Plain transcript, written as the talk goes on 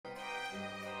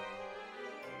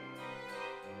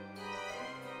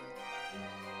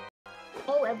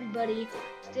everybody,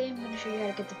 today I'm going to show you how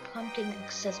to get the pumpkin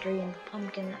accessory and the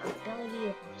pumpkin ability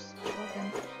of the shotgun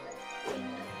in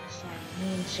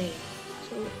main save.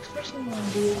 So the first thing you want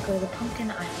to do is go to the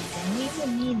pumpkin island, and we will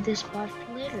need this bot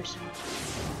for later, so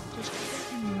just keep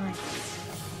that in mind.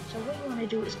 So what you want to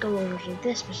do is go over to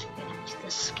this specific image,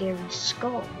 the scary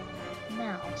skull.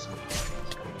 Now,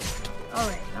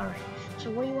 alright.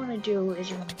 So what you want to do is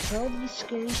you want to kill these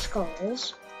scary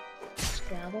skulls. Just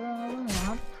gather all of them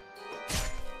up.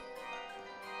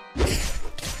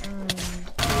 And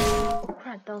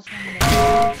crap, that was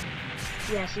one.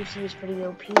 Yes, you see it's pretty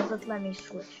OP, but let me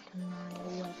switch to my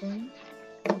weapon.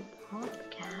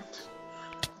 Popcat.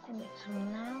 Okay, so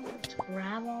now let's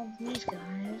grab all these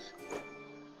guys.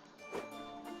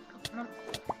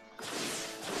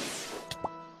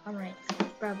 Alright,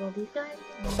 grab all these guys.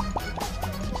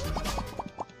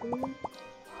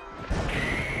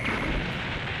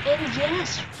 And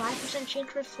yes, 5% chance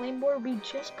for flame boar. We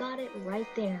just got it right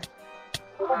there.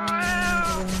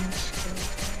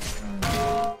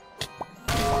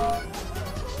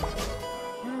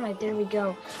 Alright, there we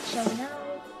go. So now,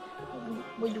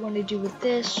 what you want to do with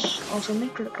this? Also,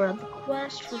 make sure to grab the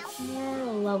quest for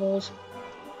more levels.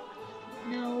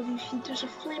 Now, you see there's a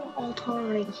flame altar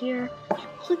right here. You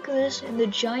click this, and the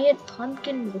giant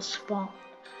pumpkin will spawn.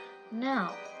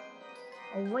 Now,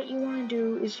 what you want to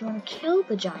do is you want to kill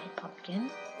the giant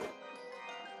pumpkin,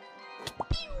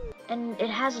 and it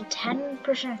has a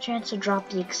 10% chance to drop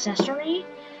the accessory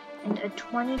and a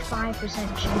 25%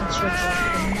 chance to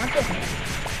drop the nugget man.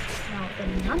 Now the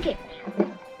nugget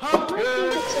man,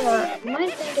 you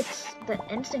might think it's the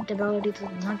instinct ability that the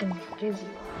nugget man gives you,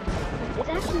 but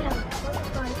it actually has a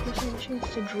 25%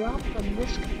 chance to drop from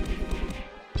this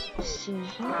guy. See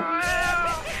here?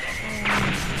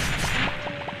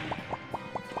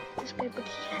 This guy, but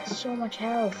he has so much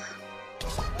health.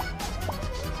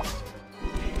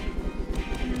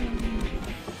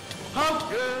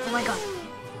 Oh my god.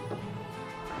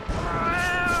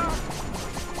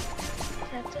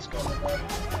 Is this gonna be good?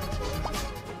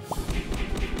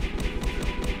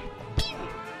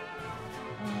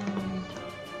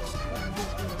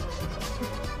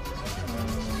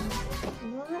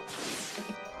 What?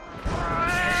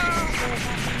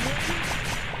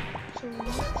 So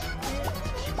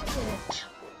let's get it.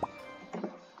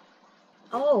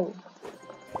 Oh.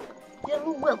 Yeah,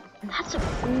 well, that's a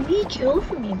free kill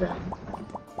for me then.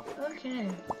 Okay.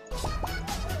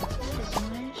 That is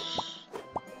nice.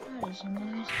 That is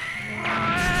nice.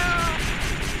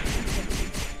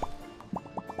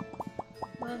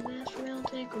 But this will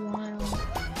take a while.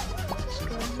 This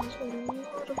guy has a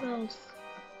lot of health.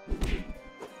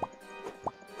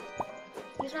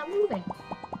 He's not moving.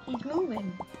 He's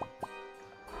moving.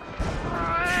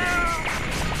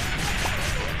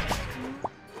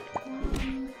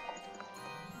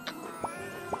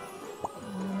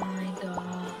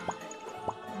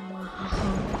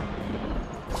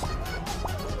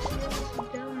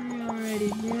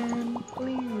 Man,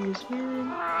 please,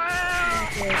 man.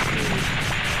 Okay, please.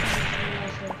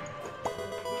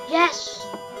 Yes!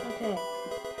 Okay.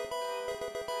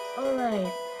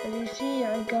 Alright, as you see,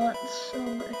 I got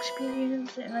some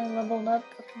experience and I leveled up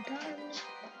a few times.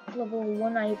 Level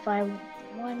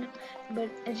 1951, but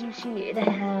as you see, it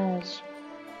has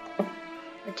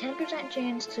a 10%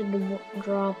 chance to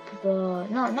drop the...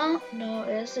 No,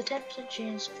 it has a 10%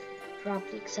 chance drop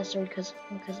the accessory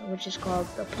which is called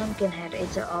the pumpkin head.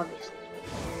 It's obviously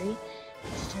scary.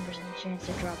 It's a 10% chance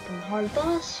to drop from hard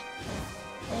boss,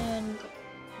 and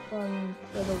for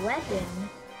the weapon,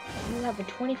 you have a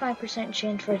 25%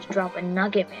 chance for it to drop a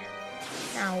nugget man.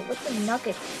 Now with the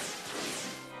nugget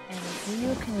man, and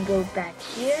you can go back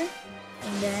here,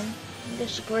 and then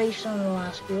this Graystone will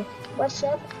ask you, what's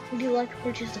up? Would you like to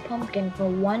purchase the pumpkin for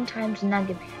 1 times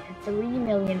nugget man at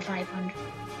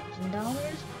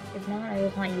 $3,500,000? If not, I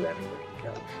will hunt you everywhere you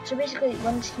go. So basically,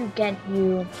 once you get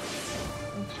your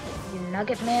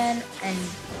Nugget Man and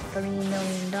 $3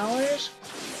 million,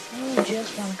 you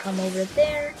just want to come over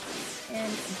there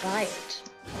and buy it.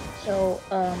 So,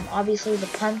 obviously the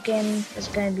pumpkin is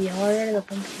going to be harder, the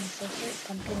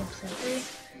pumpkin accessory.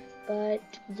 But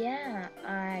yeah,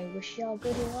 I wish y'all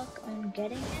good luck on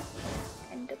getting it,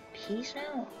 and peace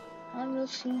out. I will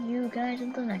see you guys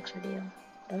in the next video.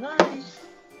 Bye bye.